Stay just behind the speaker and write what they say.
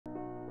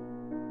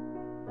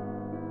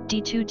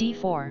d2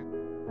 d4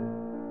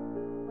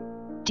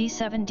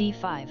 d7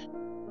 d5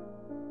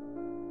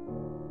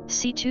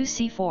 c2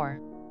 c4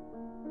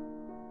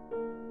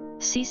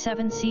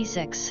 c7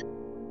 c6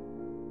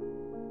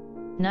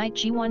 knight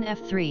g1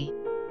 f3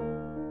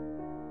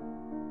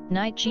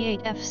 knight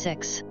g8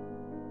 f6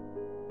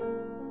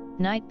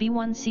 knight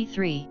b1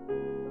 c3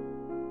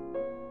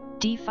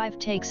 d5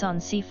 takes on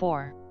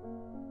c4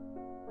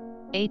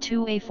 a2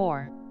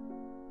 a4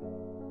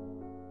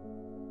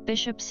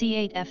 bishop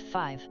c8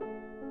 f5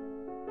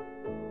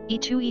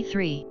 e2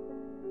 e3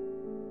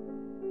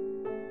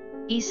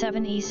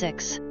 e7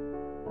 e6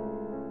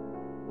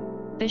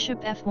 bishop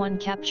f1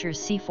 captures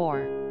c4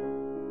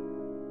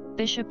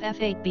 bishop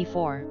f8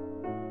 b4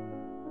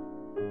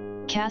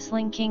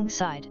 castling king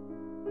side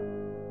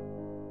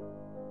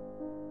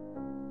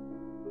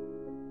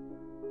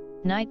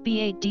knight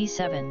b8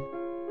 d7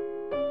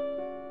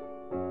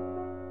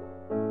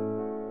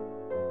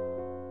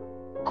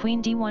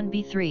 queen d1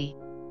 b3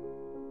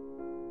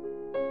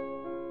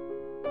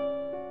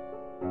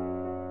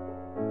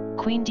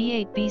 queen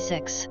d8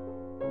 b6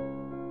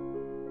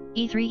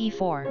 e3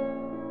 e4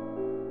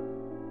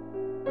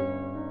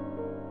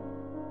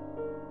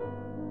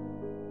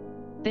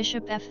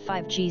 bishop f5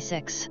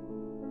 g6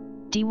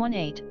 d1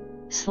 8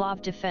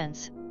 Slav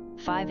defense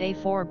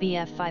 5a4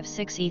 bf5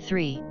 6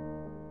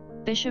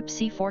 e3 bishop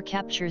c4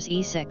 captures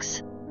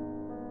e6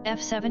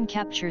 f7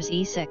 captures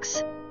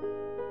e6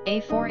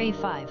 a4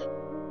 a5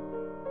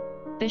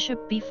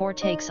 bishop b4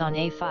 takes on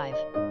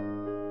a5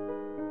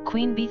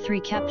 queen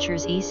b3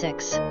 captures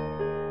e6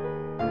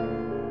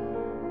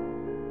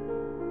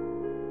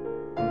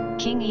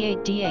 king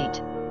e8 d8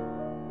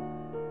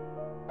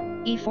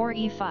 e4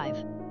 e5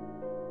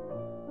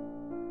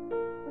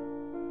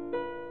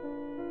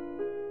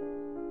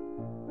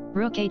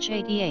 rook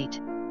h8 e8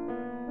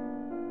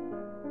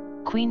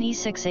 queen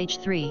e6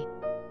 h3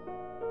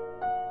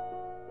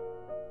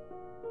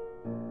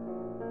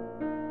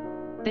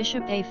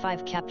 bishop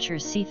a5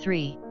 captures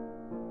c3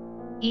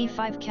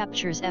 e5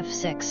 captures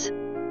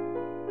f6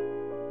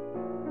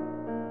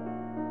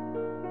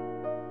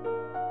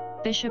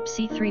 bishop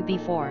c3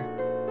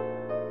 b4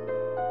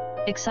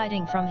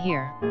 exciting from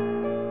here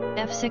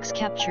f6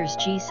 captures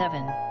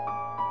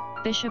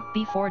g7 bishop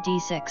b4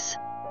 d6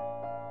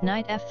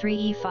 knight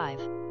f3 e5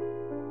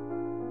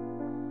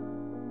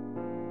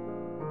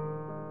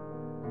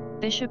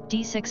 bishop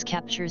d6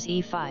 captures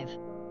e5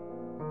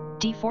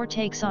 d4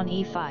 takes on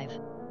e5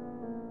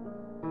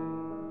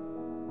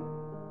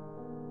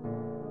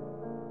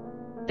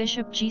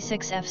 bishop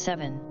g6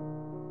 f7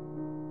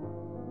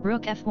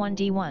 rook f1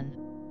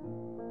 d1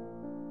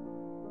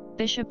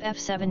 bishop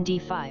f7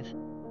 d5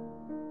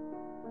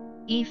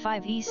 e5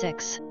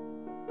 e6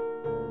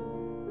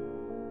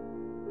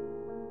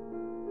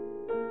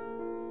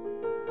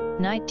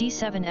 knight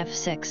d7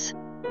 f6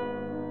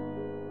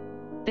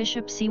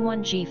 bishop c1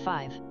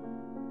 g5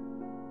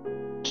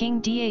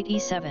 king d8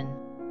 e7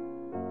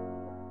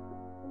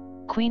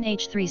 queen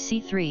h3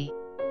 c3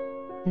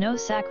 no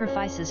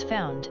sacrifices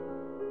found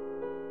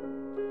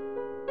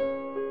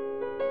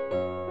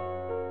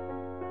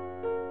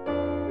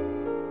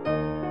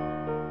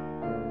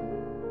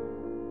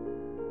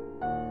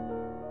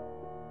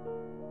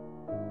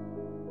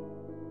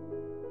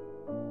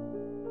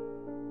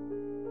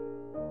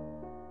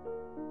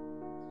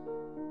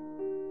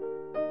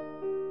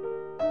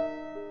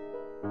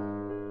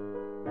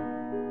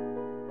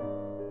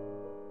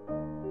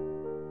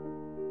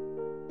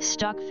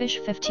Stockfish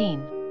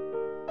 15.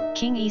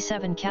 King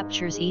e7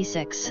 captures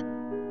e6.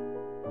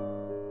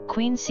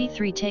 Queen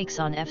c3 takes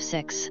on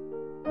f6.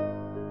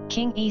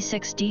 King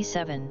e6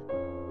 d7.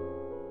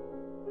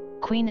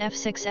 Queen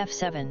f6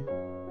 f7.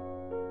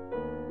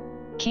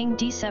 King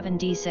d7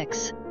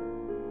 d6.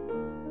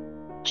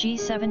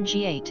 g7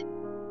 g8.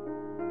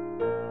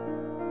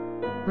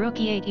 Rook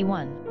e8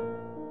 e1.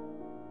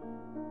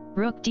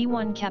 Rook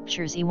d1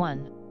 captures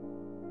e1.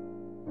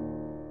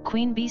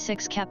 Queen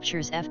b6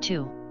 captures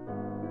f2.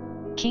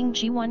 King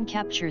g1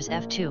 captures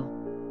f2.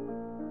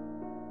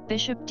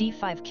 Bishop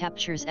d5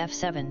 captures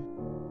f7.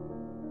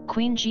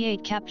 Queen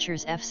g8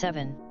 captures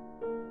f7.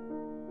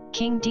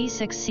 King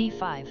d6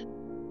 c5.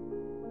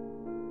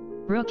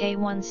 Rook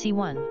a1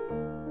 c1.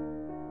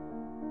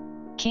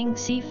 King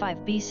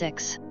c5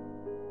 b6.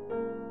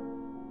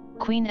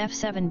 Queen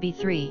f7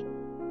 b3.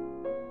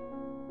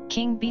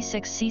 King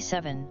b6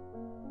 c7.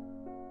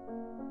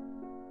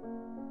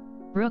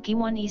 Rook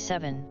e1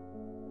 e7.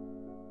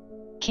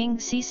 King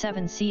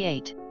c7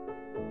 c8.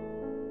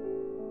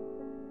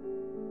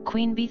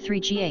 Queen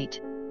b3 g8.